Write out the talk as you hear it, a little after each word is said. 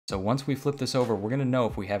So once we flip this over, we're gonna know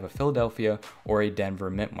if we have a Philadelphia or a Denver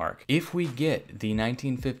mint mark. If we get the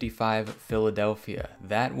 1955 Philadelphia,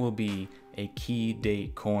 that will be a key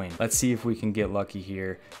date coin. Let's see if we can get lucky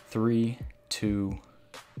here. 3, 2,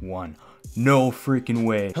 1. No freaking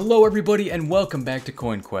way. Hello everybody and welcome back to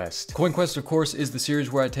Coin Quest. Coin Quest, of course, is the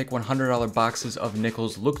series where I take $100 boxes of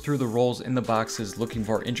nickels, look through the rolls in the boxes, looking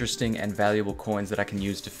for interesting and valuable coins that I can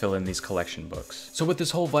use to fill in these collection books. So with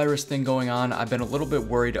this whole virus thing going on, I've been a little bit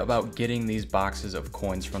worried about getting these boxes of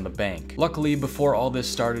coins from the bank. Luckily, before all this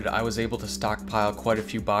started, I was able to stockpile quite a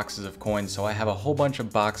few boxes of coins, so I have a whole bunch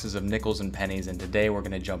of boxes of nickels and pennies, and today we're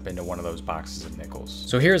gonna jump into one of those boxes of nickels.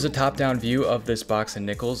 So here's a top-down view of this box of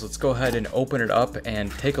nickels. Let's go ahead and open it up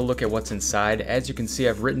and take a look at what's inside. As you can see,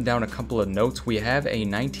 I've written down a couple of notes. We have a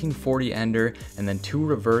 1940 ender and then 2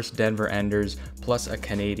 reverse Denver enders plus a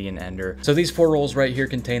Canadian ender. So these 4 rolls right here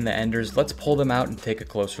contain the enders. Let's pull them out and take a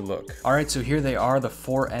closer look. All right, so here they are, the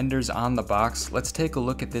 4 enders on the box. Let's take a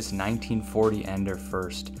look at this 1940 ender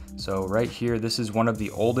first. So right here, this is one of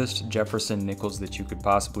the oldest Jefferson nickels that you could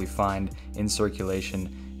possibly find in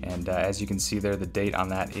circulation. And as you can see there, the date on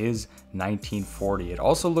that is 1940. It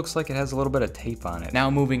also looks like it has a little bit of tape on it. Now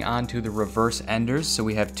moving on to the reverse enders. So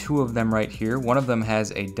we have 2 of them right here. One of them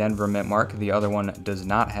has a Denver mint mark. The other one does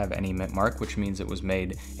not have any mint mark, which means it was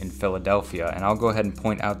made in Philadelphia. And I'll go ahead and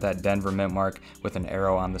point out that Denver mint mark with an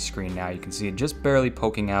arrow on the screen now. You can see it just barely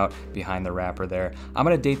poking out behind the wrapper there. I'm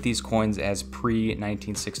gonna date these coins as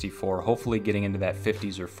pre-1964, hopefully getting into that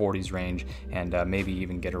 50s or 40s range, and maybe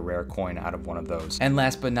even get a rare coin out of one of those. And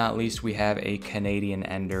last but not least, we have a Canadian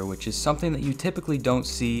ender, which is something that you typically don't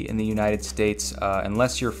see in the United States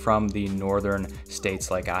unless you're from the northern states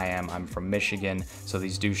like I am. I'm from Michigan, so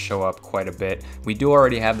these do show up quite a bit. We do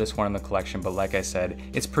already have this one in the collection, but like I said,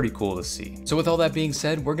 it's pretty cool to see. So with all that being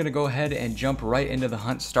said, we're gonna go ahead and jump right into the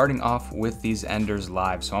hunt, starting off with these enders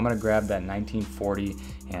live. So I'm gonna grab that 1940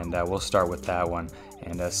 and we'll start with that one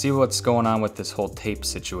and see what's going on with this whole tape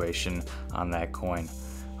situation on that coin.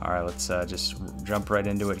 All right, let's just jump right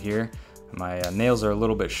into it here. My nails are a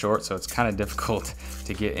little bit short, so it's kind of difficult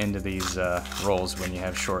to get into these rolls when you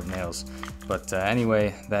have short nails. But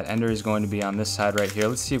anyway, that ender is going to be on this side right here.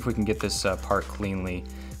 Let's see if we can get this part cleanly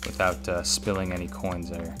without spilling any coins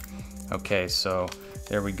there. Okay, so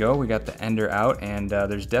there we go. We got the ender out, and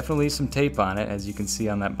there's definitely some tape on it, as you can see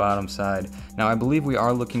on that bottom side. Now, I believe we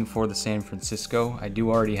are looking for the San Francisco. I do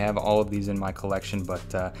already have all of these in my collection,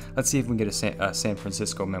 but let's see if we can get a San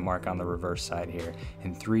Francisco mint mark on the reverse side here.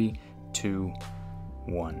 In 3, 2,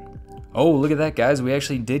 1. Oh, look at that, guys. We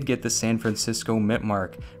actually did get the San Francisco mint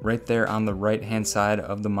mark right there on the right-hand side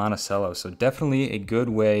of the Monticello. So definitely a good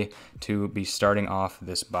way to be starting off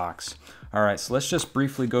this box. All right, so let's just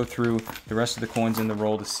briefly go through the rest of the coins in the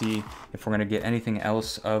roll to see if we're gonna get anything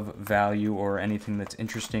else of value or anything that's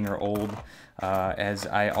interesting or old. As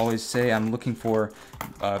I always say, I'm looking for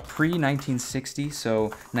pre-1960, so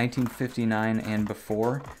 1959 and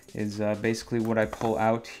before is basically what I pull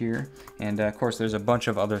out here. And of course, there's a bunch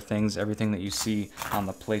of other things. Everything that you see on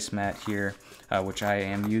the placemat here, which I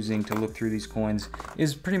am using to look through these coins,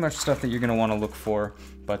 is pretty much stuff that you're gonna wanna look for.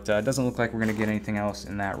 But it doesn't look like we're gonna get anything else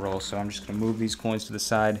in that roll, so I'm just gonna move these coins to the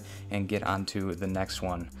side and get onto the next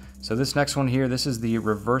one. So this next one here, this is the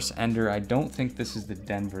reverse ender. I don't think this is the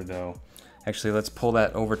Denver though. Actually, let's pull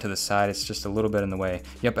that over to the side. It's just a little bit in the way.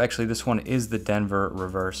 Yep, actually this one is the Denver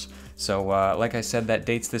reverse. So like I said, that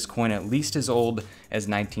dates this coin at least as old as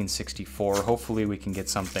 1964. Hopefully we can get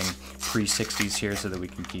something pre-60s here so that we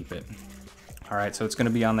can keep it. All right, so it's gonna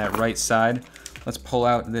be on that right side. Let's pull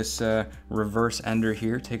out this reverse ender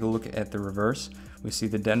here. Take a look at the reverse. We see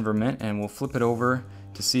the Denver mint, and we'll flip it over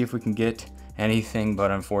to see if we can get anything, but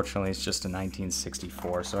unfortunately it's just a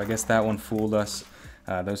 1964. So I guess that one fooled us.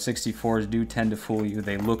 Those 64s do tend to fool you.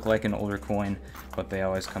 They look like an older coin, but they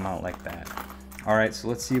always come out like that. All right, so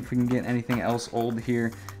let's see if we can get anything else old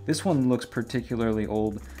here. This one looks particularly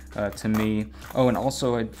old to me. Oh, and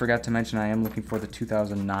also I forgot to mention I am looking for the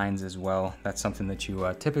 2009s as well. That's something that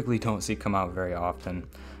you typically don't see come out very often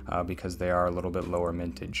because they are a little bit lower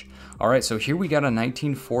mintage. All right, so here we got a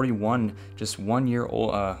 1941, just 1 year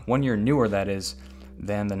old, 1 year newer that is,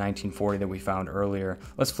 than the 1940 that we found earlier.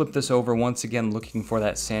 Let's flip this over once again, looking for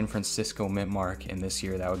that San Francisco mint mark in this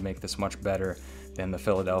year. That would make this much better than the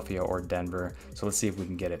Philadelphia or Denver. So let's see if we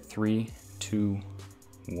can get it. 3, 2,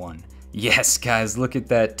 1. Yes, guys, look at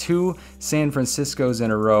that. 2 San Franciscos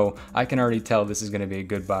in a row. I can already tell this is going to be a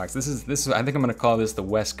good box. This is I think I'm going to call this the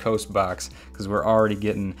West Coast box because we're already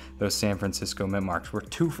getting those San Francisco mint marks. We're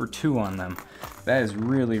 2 for 2 on them. That is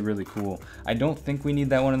really, really cool. I don't think we need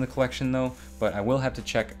that one in the collection though, but I will have to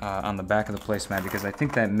check on the back of the placemat because I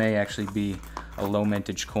think that may actually be a low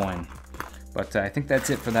mintage coin. But I think that's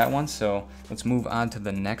it for that one, so let's move on to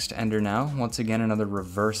the next ender now. Once again, another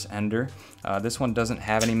reverse ender. This one doesn't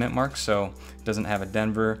have any mint marks, so it doesn't have a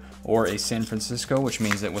Denver or a San Francisco, which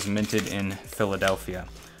means it was minted in Philadelphia.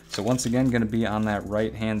 So once again, gonna be on that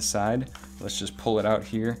right-hand side. Let's just pull it out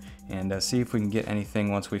here and see if we can get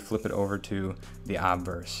anything once we flip it over to the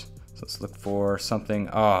obverse. So let's look for something,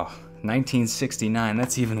 1969,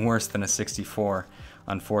 that's even worse than a 64,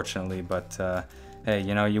 unfortunately, but hey,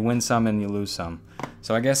 you know, you win some and you lose some.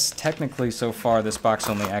 So I guess technically so far this box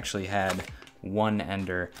only actually had one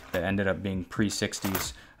ender that ended up being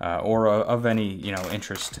pre-60s or of any, you know,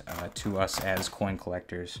 interest to us as coin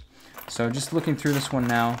collectors. So just looking through this one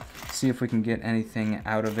now, see if we can get anything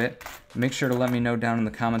out of it. Make sure to let me know down in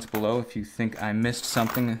the comments below if you think I missed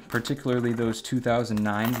something, particularly those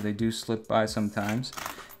 2009s. They do slip by sometimes.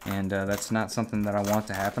 And that's not something that I want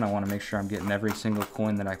to happen. I want to make sure I'm getting every single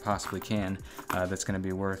coin that I possibly can that's going to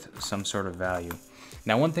be worth some sort of value.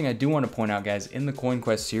 Now, one thing I do want to point out, guys, in the Coin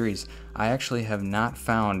Quest series, I actually have not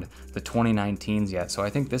found the 2019s yet. So I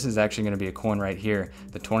think this is actually going to be a coin right here,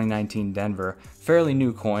 the 2019 Denver. Fairly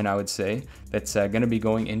new coin, I would say, that's going to be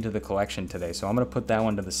going into the collection today. So I'm going to put that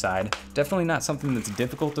one to the side. Definitely not something that's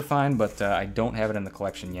difficult to find, but I don't have it in the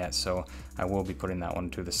collection yet, so I will be putting that one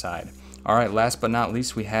to the side. All right, last but not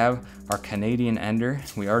least, we have our Canadian ender.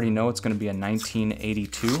 We already know it's going to be a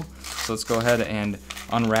 1982. So let's go ahead and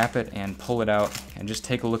unwrap it and pull it out and just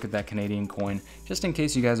take a look at that Canadian coin. Just in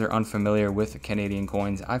case you guys are unfamiliar with Canadian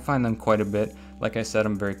coins, I find them quite a bit. Like I said,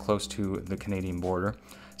 I'm very close to the Canadian border.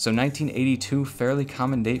 So 1982, fairly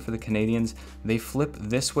common date for the Canadians. They flip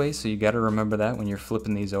this way, so you got to remember that when you're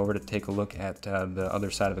flipping these over to take a look at the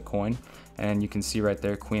other side of the coin. And you can see right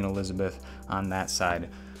there Queen Elizabeth on that side.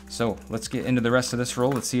 So let's get into the rest of this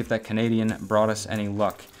roll. Let's see if that Canadian brought us any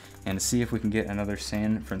luck and see if we can get another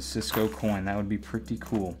San Francisco coin. That would be pretty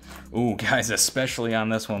cool. Ooh, guys, especially on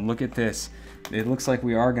this one. Look at this. It looks like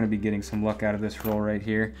we are going to be getting some luck out of this roll right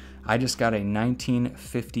here. I just got a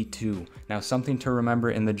 1952. Now, something to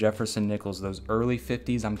remember in the Jefferson nickels, those early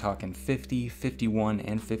 50s, I'm talking 50, 51,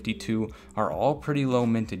 and 52, are all pretty low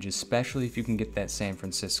mintage, especially if you can get that San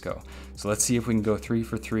Francisco. So let's see if we can go 3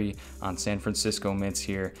 for 3 on San Francisco mints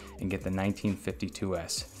here and get the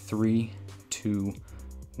 1952S. 3, 2,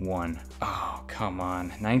 1. Oh, come on.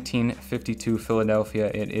 1952 Philadelphia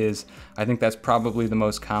it is. I think that's probably the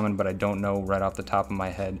most common, but I don't know right off the top of my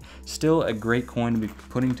head. Still a great coin to be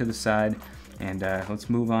putting to the side. And let's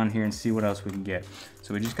move on here and see what else we can get.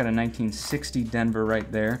 So we just got a 1960 Denver right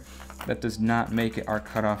there. That does not make it our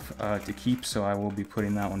cutoff to keep, so I will be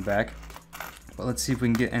putting that one back. But let's see if we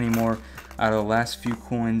can get any more out of the last few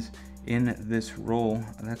coins in this roll.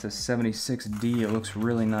 That's a 76D. It looks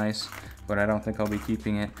really nice, but I don't think I'll be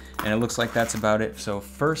keeping it. And it looks like that's about it. So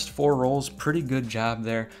first 4 rolls, pretty good job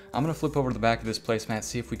there. I'm gonna flip over to the back of this placemat,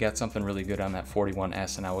 see if we got something really good on that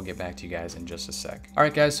 41S, and I will get back to you guys in just a sec. All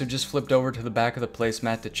right, guys, so just flipped over to the back of the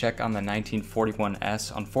placemat to check on the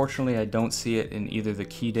 1941S. Unfortunately, I don't see it in either the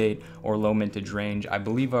key date or low mintage range. I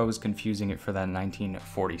believe I was confusing it for that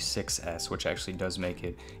 1946S, which actually does make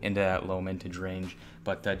it into that low mintage range.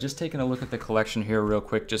 But just taking a look at the collection here real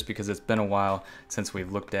quick, just because it's been a while since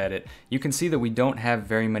we've looked at it, you can see that we don't have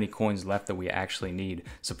very many coins left that we actually need.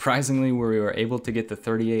 Surprisingly, we were able to get the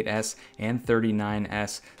 38S and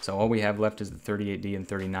 39S, so all we have left is the 38D and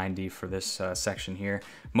 39D for this section here.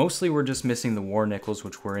 Mostly we're just missing the war nickels,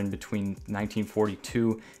 which were in between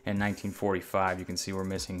 1942 and 1945. You can see we're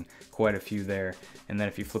missing quite a few there. And then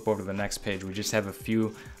if you flip over to the next page, we just have a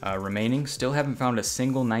few remaining. Still haven't found a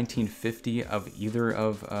single 1950 of either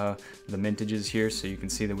of the mintages here, so you can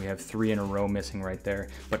see that we have 3 in a row missing right there,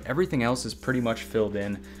 but everything else is pretty much filled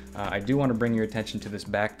in. I do want to bring your attention to this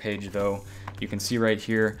back page though. You can see right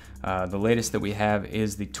here the latest that we have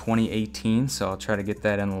is the 2018, so I'll try to get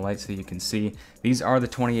that in the light so you can see. These are the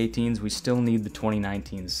 2018s. We still need the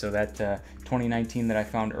 2019s, so that 2019 that I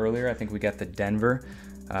found earlier, I think we got the Denver.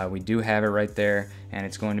 We do have it right there, and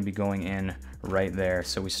it's going to be going in right there.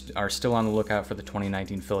 So we are still on the lookout for the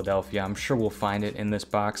 2019 Philadelphia. I'm sure we'll find it in this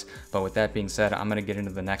box, but with that being said, I'm gonna get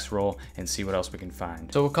into the next roll and see what else we can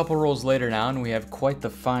find. So a couple rolls later now, and we have quite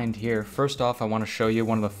the find here. First off, I wanna show you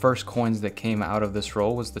one of the first coins that came out of this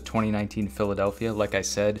roll was the 2019 Philadelphia. Like I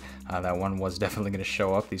said, that one was definitely gonna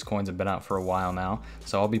show up. These coins have been out for a while now,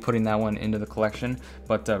 so I'll be putting that one into the collection.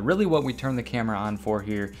 But really what we turn the camera on for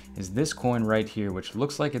here is this coin right here, which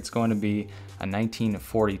looks like it's going to be a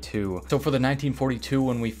 1942. So for the 1942,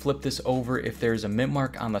 when we flip this over, if there's a mint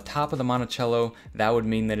mark on the top of the Monticello, that would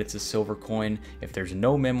mean that it's a silver coin. If there's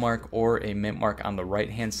no mint mark or a mint mark on the right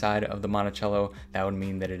hand side of the Monticello, that would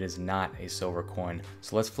mean that it is not a silver coin.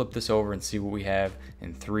 So let's flip this over and see what we have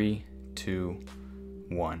in 3, 2,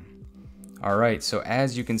 1. All right, so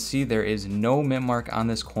as you can see, there is no mint mark on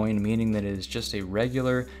this coin, meaning that it is just a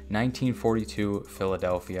regular 1942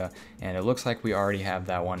 Philadelphia, and it looks like we already have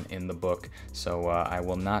that one in the book, so I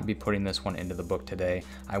will not be putting this one into the book today.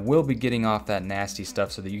 I will be getting off that nasty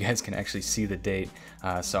stuff so that you guys can actually see the date,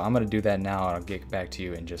 so I'm gonna do that now, and I'll get back to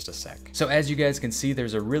you in just a sec. So as you guys can see,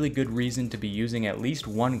 there's a really good reason to be using at least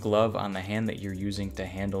one glove on the hand that you're using to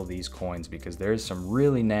handle these coins, because there is some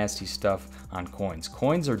really nasty stuff on coins.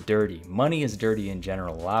 Coins are dirty. Money is dirty in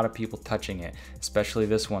general. A lot of people touching it, especially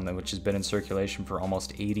this one, which has been in circulation for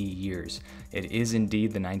almost 80 years. It is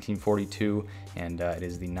indeed the 1942, and it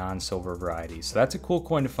is the non-silver variety. So that's a cool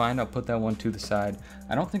coin to find. I'll put that one to the side.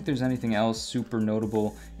 I don't think there's anything else super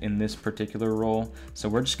notable in this particular roll, so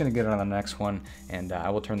we're just gonna get on the next one, and I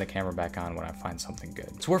will turn the camera back on when I find something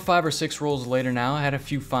good. So we're 5 or 6 rolls later now. I had a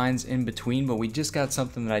few finds in between, but we just got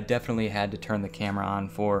something that I definitely had to turn the camera on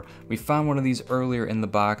for. We found one of these earlier in the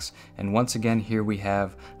box, and once again here we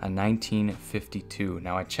have a 1952.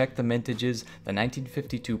 Now I checked the mintages. The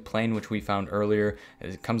 1952 plain, which we found earlier,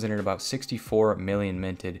 it comes in at about 64 million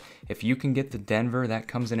minted. If you can get the Denver, that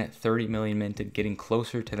comes in at 30 million minted, getting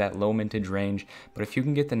closer to that low mintage range. But if you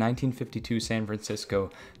can get the 1952 San Francisco,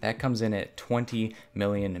 that comes in at 20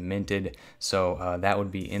 million minted, so that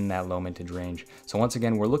would be in that low mintage range. So once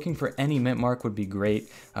again, we're looking for any mint mark would be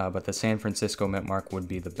great, but the San Francisco mint mark would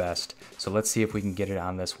be the best. So let's see if we can get it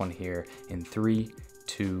on this one here in 3,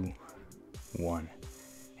 2, 1.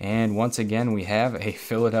 And once again, we have a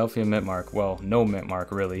Philadelphia mint mark. Well, no mint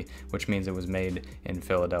mark really, which means it was made in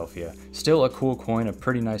Philadelphia. Still a cool coin, a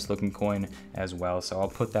pretty nice looking coin as well, so I'll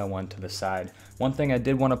put that one to the side. One thing I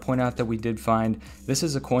did want to point out that we did find, this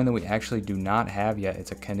is a coin that we actually do not have yet.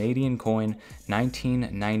 It's a Canadian coin,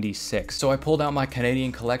 1996. So I pulled out my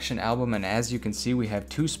Canadian collection album, and as you can see, we have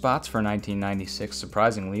 2 spots for 1996.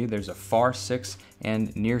 Surprisingly, there's a far 6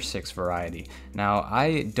 and near 6 variety. Now,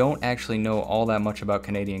 I don't actually know all that much about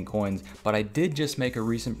Canadian coins, but I did just make a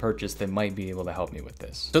recent purchase that might be able to help me with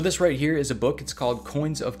this. So this right here is a book. It's called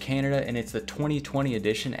Coins of Canada, and it's the 2020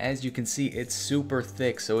 edition. As you can see, it's super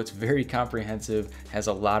thick, so it's very comprehensive, has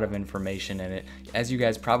a lot of information in it. As you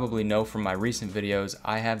guys probably know from my recent videos,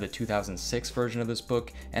 I have the 2006 version of this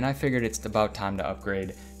book, and I figured it's about time to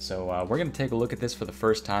upgrade. So we're gonna take a look at this for the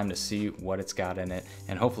first time to see what it's got in it,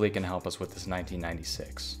 and hopefully it can help us with this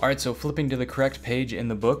 1996. All right, so flipping to the correct page in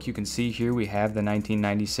the book, you can see here we have the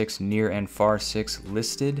 1996 near and far 6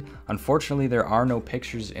 listed. Unfortunately, there are no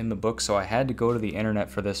pictures in the book, so I had to go to the internet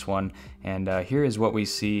for this one, and here is what we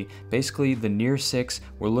see. Basically, the near 6,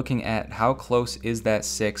 we're looking at how close is that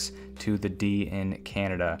 6 to the D in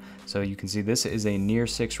Canada. So you can see this is a near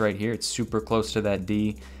 6 right here. It's super close to that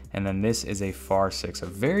D. And then this is a far 6. A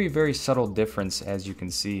very, very subtle difference, as you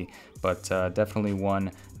can see, but definitely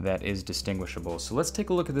one that is distinguishable. So let's take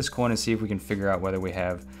a look at this coin and see if we can figure out whether we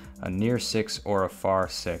have a near 6 or a far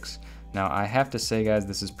 6. Now, I have to say, guys,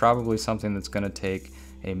 this is probably something that's going to take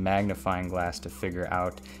a magnifying glass to figure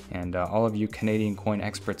out, and all of you Canadian coin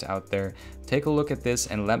experts out there, take a look at this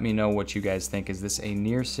and let me know what you guys think. Is this a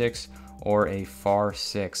near 6 or a far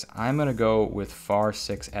 6? I'm gonna go with far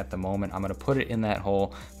 6 at the moment. I'm gonna put it in that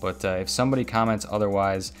hole, but if somebody comments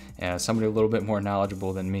otherwise, somebody a little bit more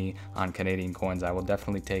knowledgeable than me on Canadian coins, I will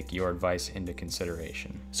definitely take your advice into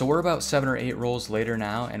consideration. So we're about 7 or 8 rolls later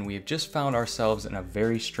now, and we have just found ourselves in a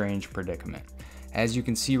very strange predicament. As you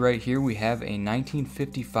can see right here, we have a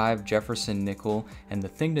 1955 Jefferson nickel, and the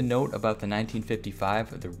thing to note about the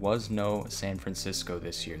 1955, there was no San Francisco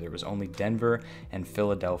this year. There was only Denver and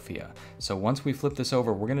Philadelphia. So once we flip this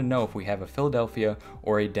over, we're gonna know if we have a Philadelphia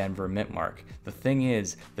or a Denver mint mark. The thing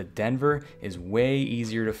is, the Denver is way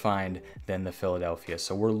easier to find than the Philadelphia,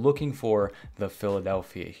 so we're looking for the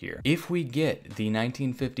Philadelphia here. If we get the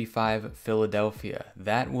 1955 Philadelphia,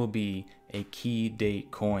 that will be a key date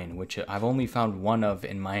coin, which I've only found one of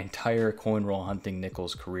in my entire coin roll hunting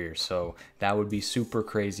nickels career, so that would be super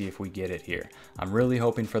crazy if we get it here. I'm really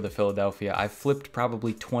hoping for the Philadelphia. I've flipped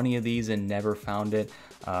probably 20 of these and never found it,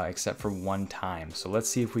 except for one time. So let's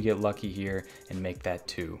see if we get lucky here and make that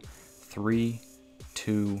 2. 3,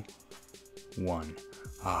 2, 1.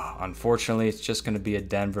 Unfortunately, it's just going to be a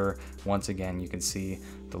Denver. Once again, you can see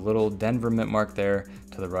the little Denver mint mark there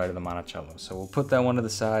to the right of the Monticello. So we'll put that one to the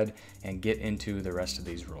side and get into the rest of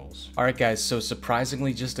these rolls. All right, guys, so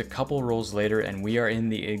surprisingly, just a couple rolls later, and we are in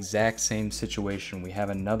the exact same situation. We have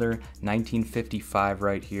another 1955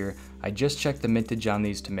 right here. I just checked the mintage on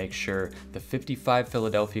these to make sure. The 55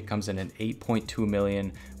 Philadelphia comes in at 8.2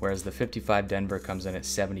 million, whereas the 55 Denver comes in at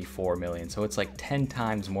 74 million. So it's like 10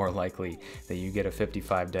 times more likely that you get a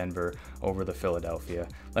 55 Denver over the Philadelphia.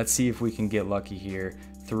 Let's see if we can get lucky here.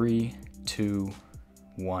 3, 2,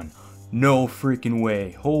 1. No freaking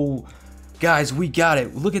way. Oh, guys, we got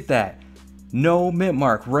it. Look at that. No mint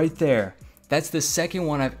mark right there. That's the second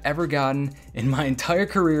one I've ever gotten in my entire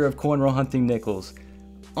career of coin roll hunting nickels.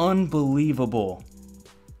 Unbelievable.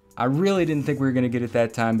 I really didn't think we were going to get it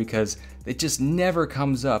that time because it just never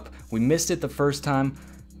comes up. We missed it the first time.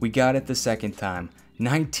 We got it the second time.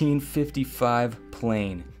 1955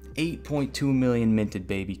 plain. 8.2 million minted,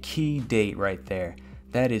 baby. Key date right there.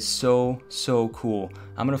 That is so cool.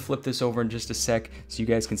 I'm gonna flip this over in just a sec so you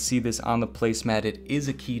guys can see this on the placemat. It is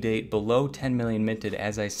a key date below 10 million minted.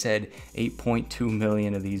 As I said, 8.2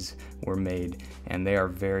 million of these were made, and they are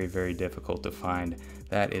very difficult to find.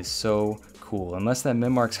 That is so cool. Unless that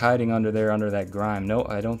mint mark's hiding under there, under that grime. No,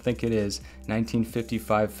 I don't think it is.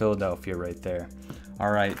 1955 Philadelphia right there.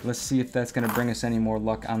 All right, let's see if that's gonna bring us any more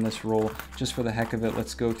luck on this roll. Just for the heck of it,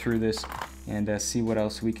 let's go through this and see what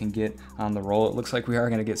else we can get on the roll. It looks like we are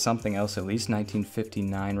gonna get something else at least.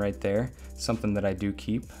 1959 right there, something that I do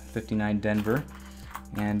keep. 59 Denver.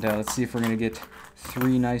 And let's see if we're gonna get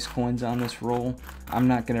 3 nice coins on this roll. I'm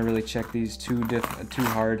not gonna really check these too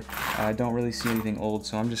hard. I don't really see anything old,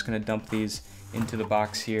 so I'm just gonna dump these into the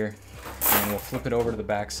box here, and we'll flip it over to the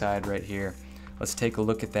back side right here. Let's take a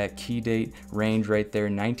look at that key date range right there,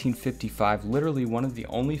 1955, literally one of the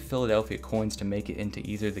only Philadelphia coins to make it into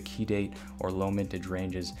either the key date or low mintage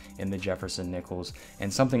ranges in the Jefferson nickels.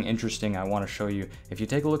 And something interesting I want to show you, if you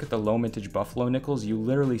take a look at the low mintage Buffalo nickels, you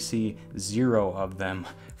literally see 0 of them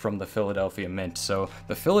from the Philadelphia Mint. So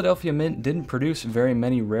the Philadelphia Mint didn't produce very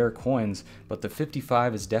many rare coins, but the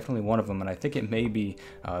 55 is definitely one of them, and I think it may be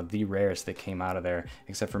the rarest that came out of there,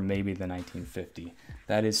 except for maybe the 1950.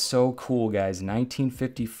 That is so cool, guys.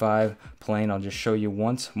 1955 plain. I'll just show you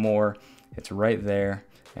once more. It's right there,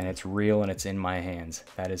 and it's real, and it's in my hands.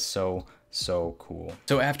 That is so cool.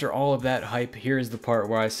 So after all of that hype, here is the part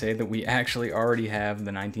where I say that we actually already have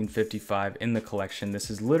the 1955 in the collection. This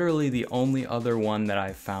is literally the only other one that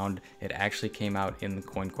I found. It actually came out in the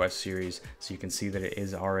Coin Quest series, so you can see that it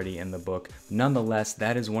is already in the book. Nonetheless,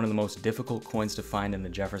 that is one of the most difficult coins to find in the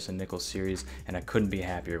Jefferson Nickel series, and I couldn't be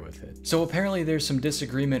happier with it. So apparently there's some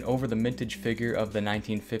disagreement over the mintage figure of the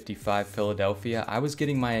 1955 Philadelphia. I was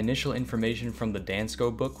getting my initial information from the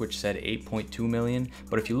Dansko book, which said 8.2 million,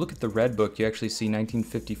 but if you look at the red book, you actually see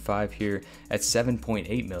 1955 here at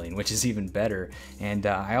 7.8 million, which is even better. And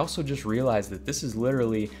I also just realized that this is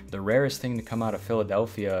literally the rarest thing to come out of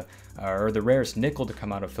Philadelphia, or the rarest nickel to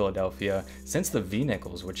come out of Philadelphia since the V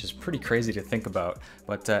nickels, which is pretty crazy to think about.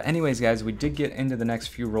 But anyways, guys, we did get into the next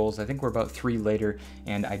few rolls. I think we're about 3 later,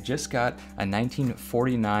 and I just got a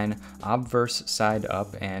 1949 obverse side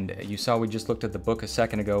up, and you saw we just looked at the book a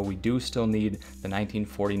second ago. We do still need the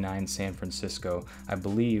 1949 San Francisco. I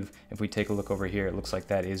believe if we take a look over here, it looks like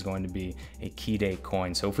that is going to be a key date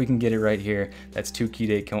coin. So if we can get it right here, that's 2 key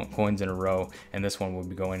date coins in a row, and this one will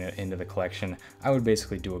be going into the collection. I would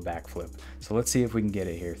basically do a backflip. So let's see if we can get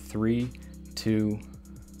it here. 3, 2,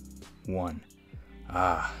 1.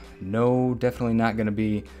 No, definitely not going to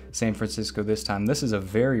be San Francisco this time. This is a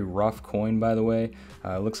very rough coin, by the way.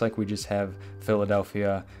 Looks like we just have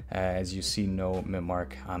Philadelphia, as you see, no mint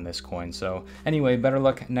mark on this coin. So anyway, better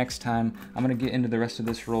luck next time. I'm going to get into the rest of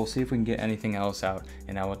this roll, see if we can get anything else out,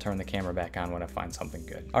 and I will turn the camera back on when I find something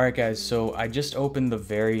good. All right, guys, so I just opened the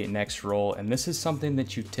very next roll, and this is something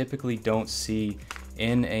that you typically don't see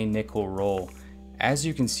in a nickel roll. As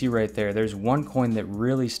you can see right there, there's one coin that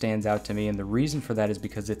really stands out to me, and the reason for that is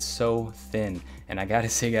because it's so thin. And I gotta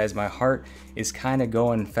say, guys, my heart is kind of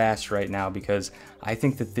going fast right now because I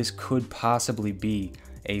think that this could possibly be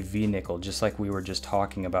a V nickel, just like we were just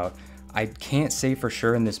talking about. I can't say for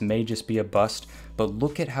sure, and this may just be a bust, but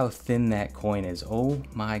look at how thin that coin is. Oh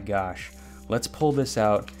my gosh. Let's pull this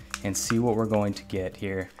out and see what we're going to get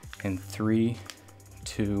here in 3,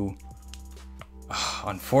 2,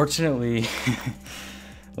 unfortunately,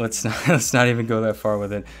 let's not even go that far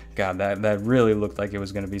with it. God, that really looked like it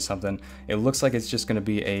was going to be something. It looks like it's just going to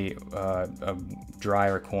be a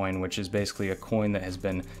dryer coin, which is basically a coin that has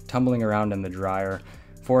been tumbling around in the dryer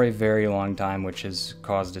for a very long time, which has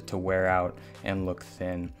caused it to wear out and look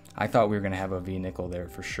thin. I thought we were gonna have a V nickel there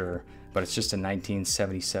for sure, but it's just a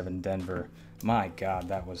 1977 Denver. My God,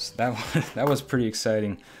 that was pretty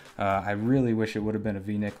exciting. I really wish it would have been a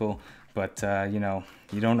V nickel, but you know,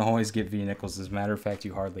 you don't always get V nickels. As a matter of fact,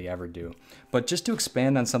 you hardly ever do. But just to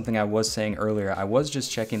expand on something I was saying earlier, I was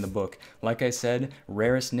just checking the book. Like I said,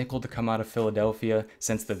 rarest nickel to come out of Philadelphia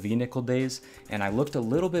since the V nickel days. And I looked a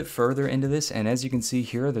little bit further into this, and as you can see,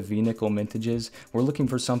 here are the V nickel mintages. We're looking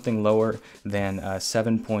for something lower than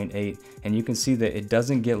 7.8, and you can see that it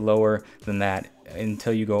doesn't get lower than that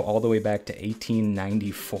until you go all the way back to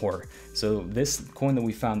 1894. So this coin that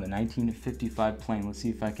we found, the 1955 plain, let's see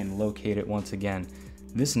if I can locate it once again.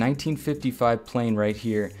 This 1955 plain right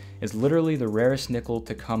here is literally the rarest nickel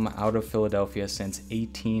to come out of Philadelphia since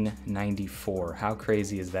 1894. How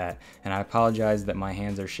crazy is that? And I apologize that my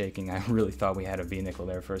hands are shaking. I really thought we had a V nickel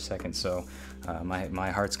there for a second, so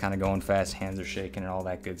my heart's kind of going fast, hands are shaking and all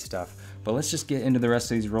that good stuff. But let's just get into the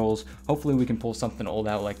rest of these rolls. Hopefully we can pull something old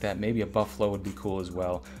out like that. Maybe a buffalo would be cool as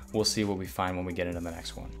well. We'll see what we find when we get into the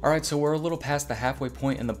next one. All right, so we're a little past the halfway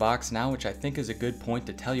point in the box now, which I think is a good point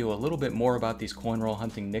to tell you a little bit more about these coin roll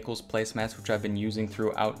hunting nickels placemats, which I've been using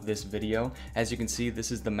throughout this video. As you can see,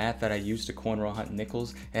 this is the mat that I use to coin roll hunt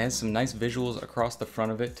nickels. It has some nice visuals across the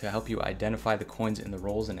front of it to help you identify the coins in the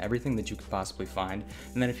rolls and everything that you could possibly find.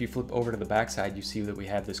 And then if you flip over to the back side, you see that we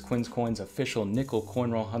have this Quin Coins official nickel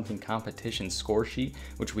coin roll hunting competition score sheet,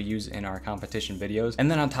 which we use in our competition videos.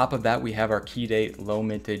 And then on top of that, we have our key date, low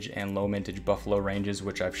mintage, and low mintage buffalo ranges,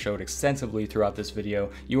 which I've showed extensively throughout this video.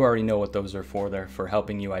 You already know what those are for. They're for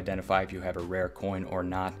helping you identify if you have a rare coin or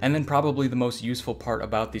not. And then probably the most useful part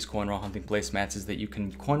about these coin roll hunting placemats is that you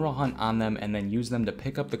can coin roll hunt on them and then use them to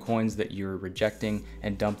pick up the coins that you're rejecting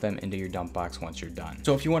and dump them into your dump box once you're done.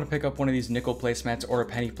 So if you want to pick up one of these nickel placemats or a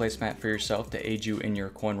penny placemat for yourself to aid you in your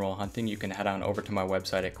coin roll hunting, you can head on over to my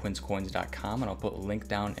website at quinscoins.com, and I'll put a link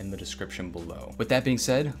down in the description below. With that being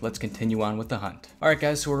said, let's continue on with the hunt. All right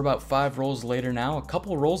guys, so we're about 5 rolls later now. A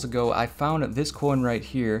couple rolls ago, I found this coin right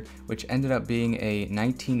here, which ended up being a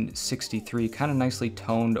 1963, kind of nicely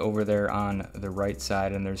toned over there on the right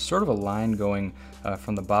side, and there's sort of a line going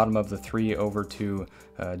from the bottom of the 3 over to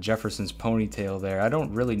Jefferson's ponytail there. I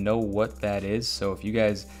don't really know what that is, so if you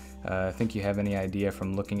guys think you have any idea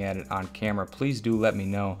from looking at it on camera, please do let me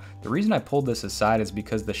know. The reason I pulled this aside is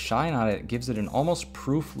because the shine on it gives it an almost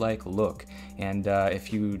proof-like look. And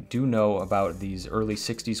if you do know about these early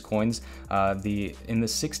 60s coins, in the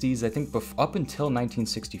 60s, I think up until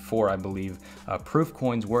 1964, I believe, proof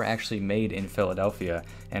coins were actually made in Philadelphia.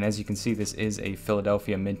 And as you can see, this is a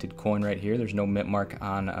Philadelphia minted coin right here. There's no mint mark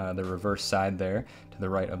on the reverse side there to the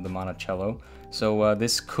right of the Monticello. So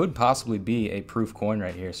this could possibly be a proof coin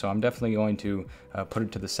right here. So I'm definitely going to put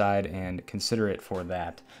it to the side and consider it for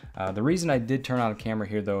that. The reason I did turn on camera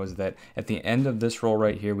here though is that at the end of this roll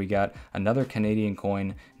right here, we got another Canadian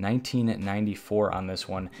coin, 1994 on this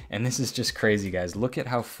one. And this is just crazy, guys. Look at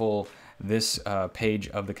how full this page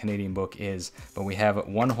of the Canadian book is, but we have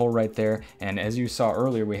one hole right there, and as you saw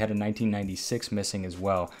earlier, we had a 1996 missing as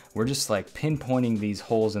well. We're just like pinpointing these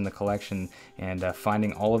holes in the collection and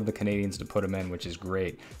finding all of the Canadians to put them in, which is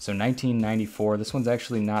great. So 1994, this one's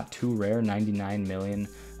actually not too rare, 99 million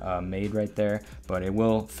made right there, but it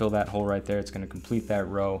will fill that hole right there. It's going to complete that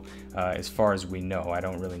row as far as we know. I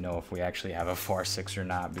don't really know if we actually have a FAR 6 or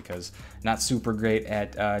not, because not super great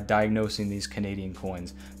at diagnosing these Canadian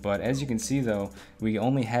coins. But as you can see though, we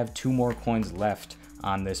only have 2 more coins left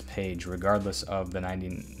on this page, regardless of the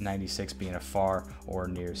 1996 being a FAR or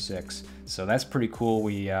near 6. So that's pretty cool.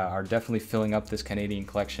 We are definitely filling up this Canadian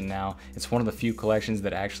collection now. It's one of the few collections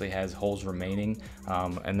that actually has holes remaining.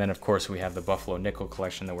 And then of course we have the Buffalo Nickel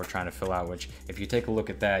collection that we're trying to fill out, which if you take a look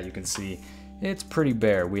at that, you can see it's pretty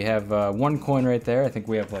bare. We have 1 coin right there. I think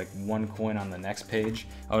we have like 1 coin on the next page.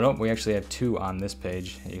 Oh no, we actually have 2 on this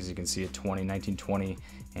page. As you can see, 1920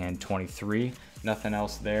 and 23. Nothing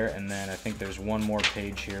else there. And then I think there's 1 more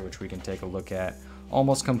page here which we can take a look at.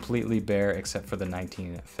 Almost completely bare except for the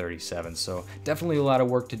 1937. So definitely a lot of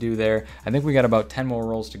work to do there. I think we got about 10 more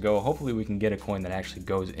rolls to go. Hopefully we can get a coin that actually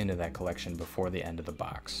goes into that collection before the end of the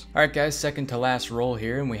box. All right guys, second to last roll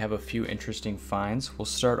here, and we have a few interesting finds. We'll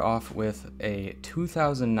start off with a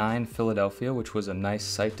 2009 Philadelphia, which was a nice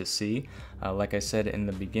sight to see. Like I said in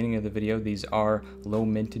the beginning of the video, these are low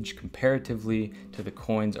mintage comparatively to the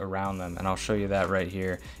coins around them, and I'll show you that right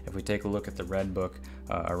here. If we take a look at the red book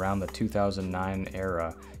around the 2009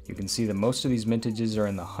 era, you can see that most of these mintages are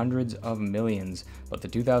in the hundreds of millions, but the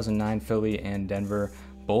 2009 Philly and Denver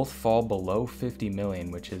both fall below 50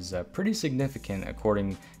 million, which is pretty significant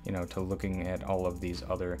according, to looking at all of these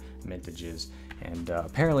other mintages. And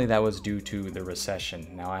apparently that was due to the recession.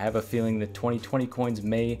 Now I have a feeling that 2020 coins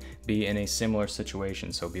may be in a similar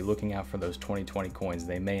situation, so be looking out for those 2020 coins.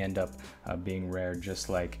 They may end up being rare just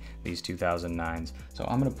like these 2009s. So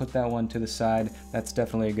I'm gonna put that one to the side. That's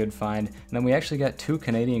definitely a good find. And then we actually got 2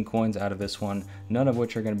 Canadian coins out of this one, none of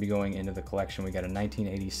which are gonna be going into the collection. We got a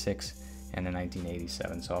 1986 and a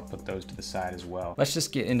 1987, so I'll put those to the side as well. Let's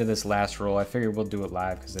just get into this last roll. I figured we'll do it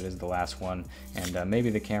live because it is the last one, and maybe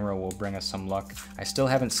the camera will bring us some luck. I still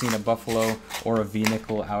haven't seen a Buffalo or a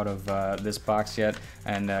V-nickel out of this box yet,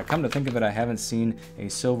 and come to think of it, I haven't seen a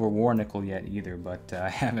silver war nickel yet either, but I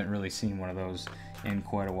haven't really seen one of those in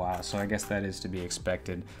quite a while, so I guess that is to be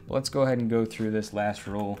expected. But let's go ahead and go through this last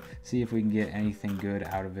roll, see if we can get anything good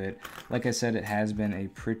out of it. Like I said, it has been a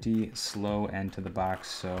pretty slow end to the box,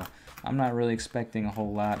 so I'm not really expecting a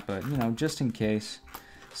whole lot, but just in case.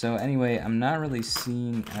 So anyway, I'm not really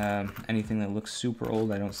seeing anything that looks super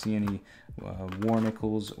old. I don't see any war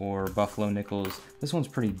nickels or buffalo nickels. This one's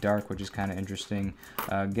pretty dark, which is kind of interesting.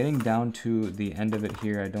 Getting down to the end of it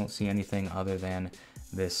here, I don't see anything other than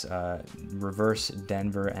this reverse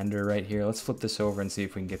Denver ender right here. Let's flip this over and see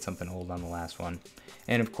if we can get something old on the last one.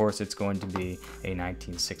 And of course, it's going to be a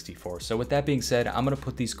 1964. So with that being said, I'm gonna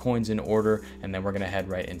put these coins in order, and then we're gonna head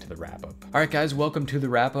right into the wrap up. All right, guys, welcome to the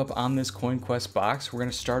wrap up on this CoinQuest box. We're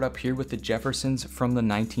gonna start up here with the Jeffersons from the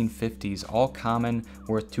 1950s, all common,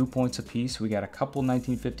 worth 2 points apiece. We got a couple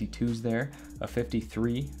 1952s there, a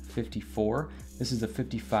 53, 54. This is the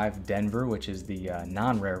 55 Denver, which is the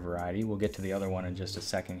non-rare variety. We'll get to the other one in just a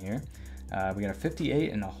second here. We got a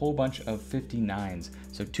 58 and a whole bunch of 59s.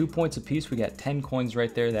 So 2 points apiece, we got 10 coins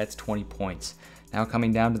right there, that's 20 points. Now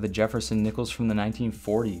coming down to the Jefferson nickels from the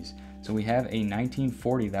 1940s. So we have a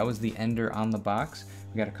 1940, that was the ender on the box.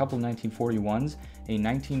 We got a couple 1941s, a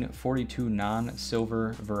 1942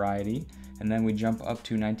 non-silver variety, and then we jump up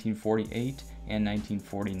to 1948 and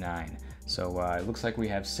 1949. So it looks like we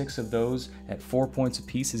have 6 of those at 4 points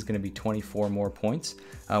apiece is going to be 24 more points.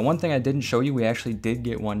 One thing I didn't show you, we actually did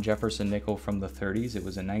get one Jefferson nickel from the 30s. It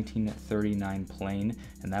was a 1939 plain,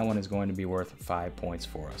 and that one is going to be worth 5 points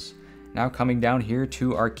for us. Now coming down here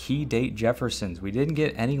to our key date Jeffersons. We didn't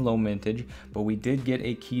get any low mintage, but we did get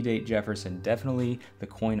a key date Jefferson. Definitely the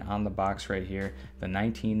coin on the box right here, the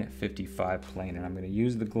 1955 plain. And I'm going to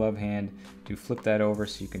use the glove hand to flip that over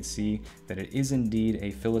so you can see that it is indeed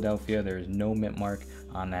a Philadelphia. There is no mint mark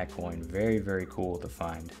on that coin. Very, very cool to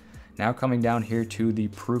find. Now coming down here to the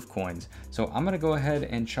proof coins. So I'm gonna go ahead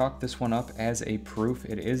and chalk this one up as a proof.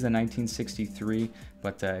 It is a 1963,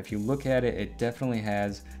 but if you look at it, it definitely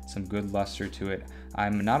has some good luster to it.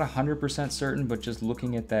 I'm not 100% certain, but just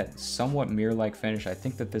looking at that somewhat mirror-like finish, I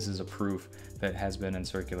think that this is a proof that has been in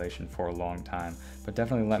circulation for a long time. But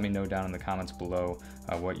definitely let me know down in the comments below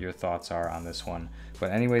what your thoughts are on this one.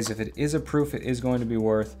 But anyways, if it is a proof, it is going to be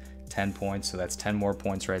worth 10 points, so that's 10 more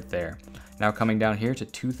points right there. Now coming down here to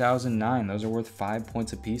 2009, those are worth 5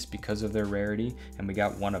 points apiece because of their rarity, and we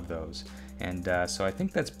got one of those. And so I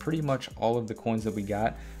think that's pretty much all of the coins that we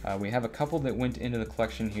got. We have a couple that went into the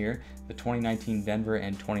collection here, the 2019 Denver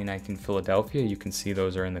and 2019 Philadelphia. You can see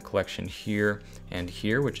those are in the collection here and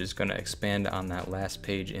here, which is going to expand on that last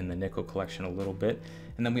page in the nickel collection a little bit.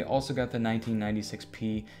 And then we also got the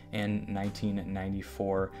 1996P and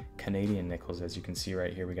 1994 Canadian nickels. As you can see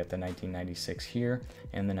right here, we got the 1996 here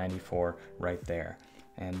and the 94 right there.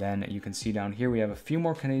 And then you can see down here we have a few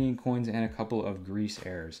more Canadian coins and a couple of grease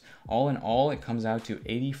errors. All in all, it comes out to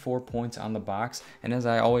 84 points on the box. And as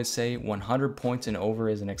I always say, 100 points and over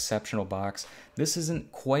is an exceptional box. This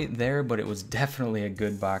isn't quite there, but it was definitely a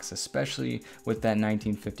good box, especially with that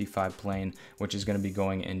 1955 plain, which is going to be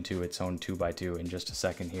going into its own 2x2 in just a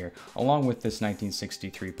second here, along with this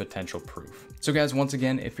 1963 potential proof. So guys, once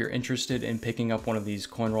again, if you're interested in picking up one of these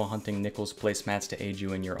coin roll hunting nickels placemats to aid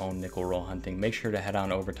you in your own nickel roll hunting, make sure to head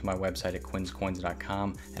on over to my website at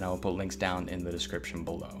quinscoins.com, and I will put links down in the description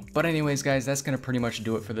below. But anyways, guys, that's going to pretty much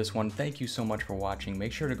do it for this one. Thank you so much for watching.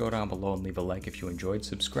 Make sure to go down below and leave a like if you enjoyed.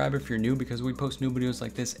 Subscribe if you're new, because we post new videos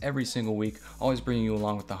like this every single week, always bringing you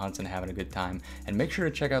along with the hunts and having a good time. And make sure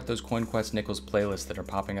to check out those CoinQuest Nickels playlists that are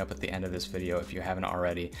popping up at the end of this video if you haven't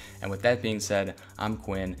already. And with that being said, I'm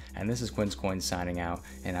Quinn, and this is Quin's Coins signing out,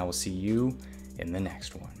 and I will see you in the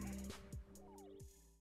next one.